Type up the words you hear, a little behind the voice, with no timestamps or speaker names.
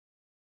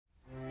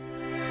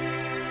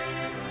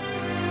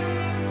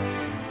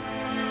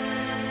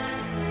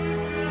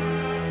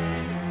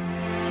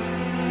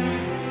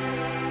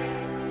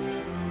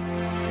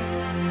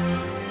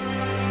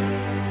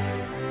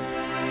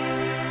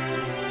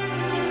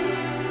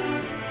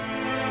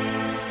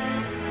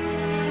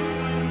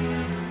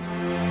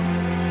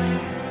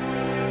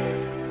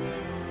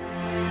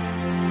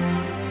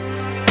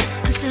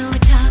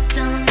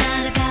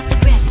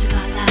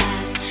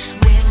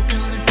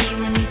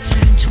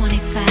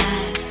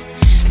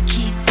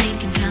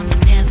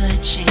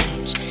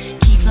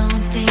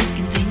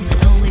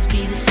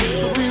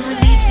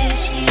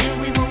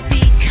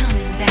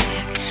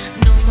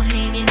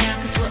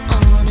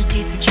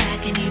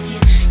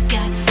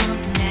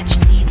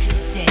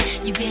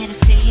You better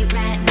say it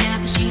right now,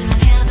 'cause you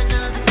don't have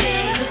another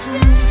day. 'Cause we're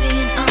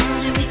moving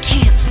on and we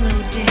can't slow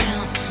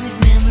down. These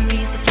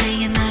memories are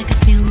playing like a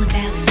film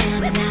without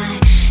sound. And I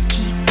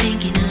keep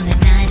thinking of that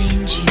night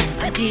in June.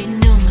 I didn't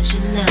know much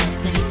of love,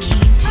 but it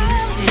came too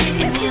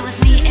soon. And it was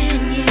me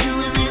and you,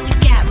 and when we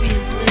got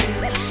real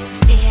blue,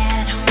 stay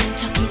at home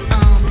talking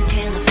on the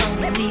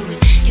telephone. And we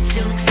would get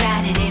so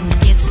excited and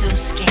we'd get so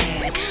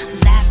scared,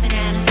 laughing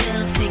at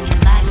ourselves,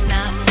 thinking life's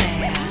not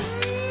fair.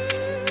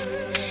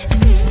 And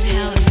this is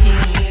how it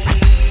feels.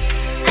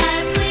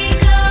 As we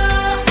go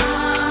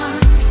on,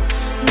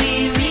 we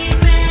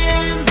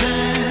remember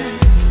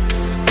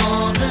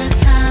all the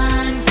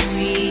times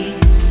we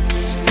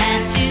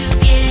had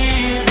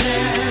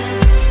together.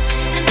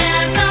 And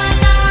as our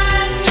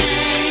lives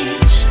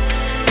change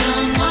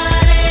from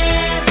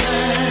whatever,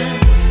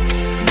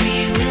 we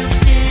will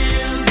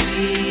still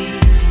be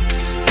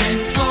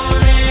friends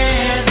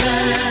forever.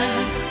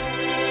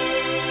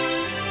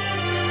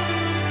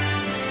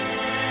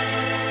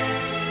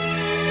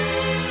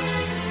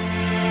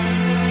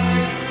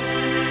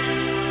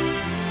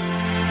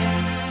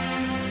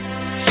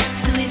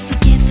 So if we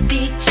get the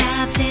big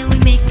jobs and we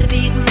make the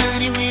big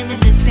money, when we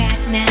look back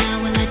now,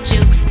 will our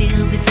jokes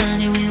still be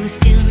funny? Will we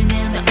still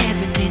remember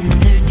everything we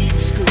learned in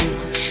school?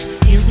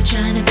 Still be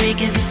trying to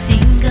break every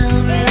single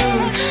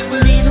rule?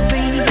 Will little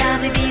brainy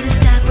Bobby be the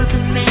stockbroker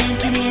man?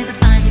 Can he ever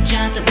find a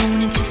job that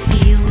won't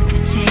interfere with the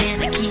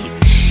tan? I keep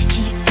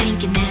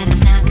thinking that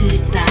it's not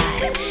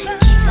goodbye.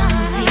 Keep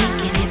on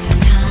thinking it's our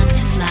time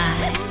to fly.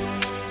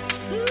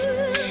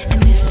 And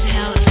this is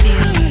how it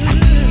feels.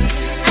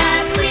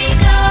 As we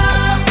go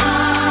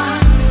on,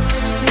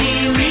 we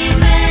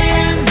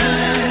remember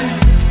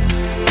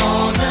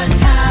all the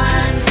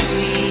times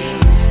we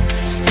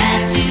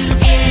had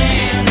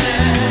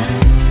together.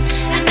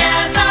 And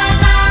as our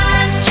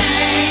lives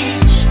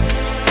change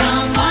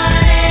from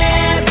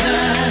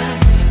whatever,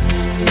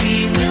 we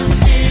will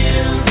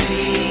still be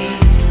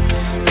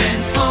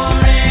friends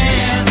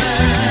forever.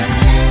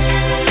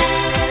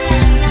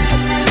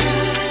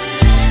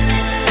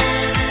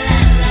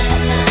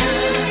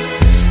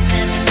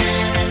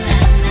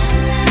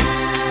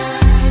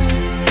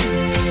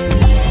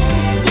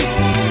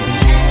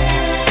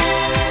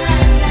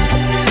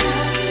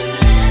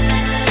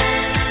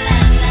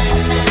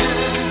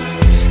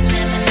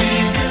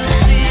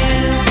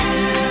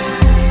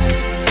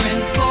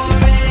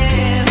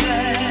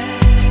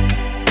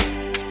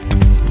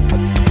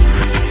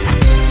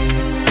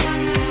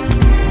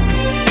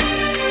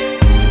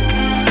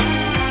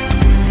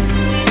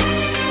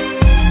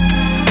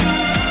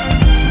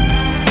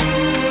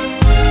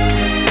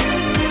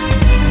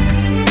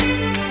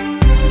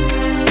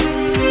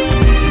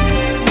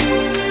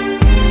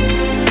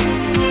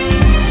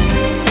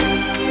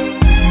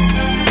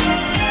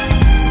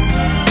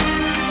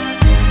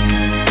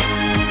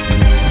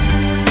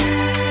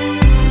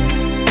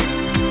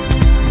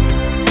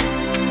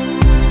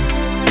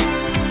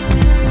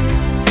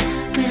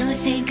 Will we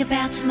think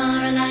about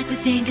tomorrow like we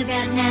think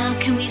about now?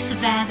 Can we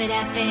survive it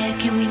out there?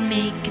 Can we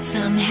make it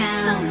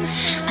somehow?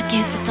 I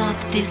guess I thought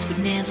that this would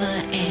never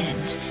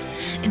end,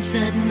 and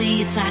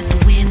suddenly it's like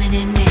we're women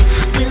and men.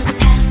 Will the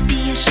past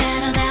be a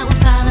shadow that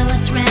will follow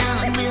us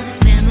round? Will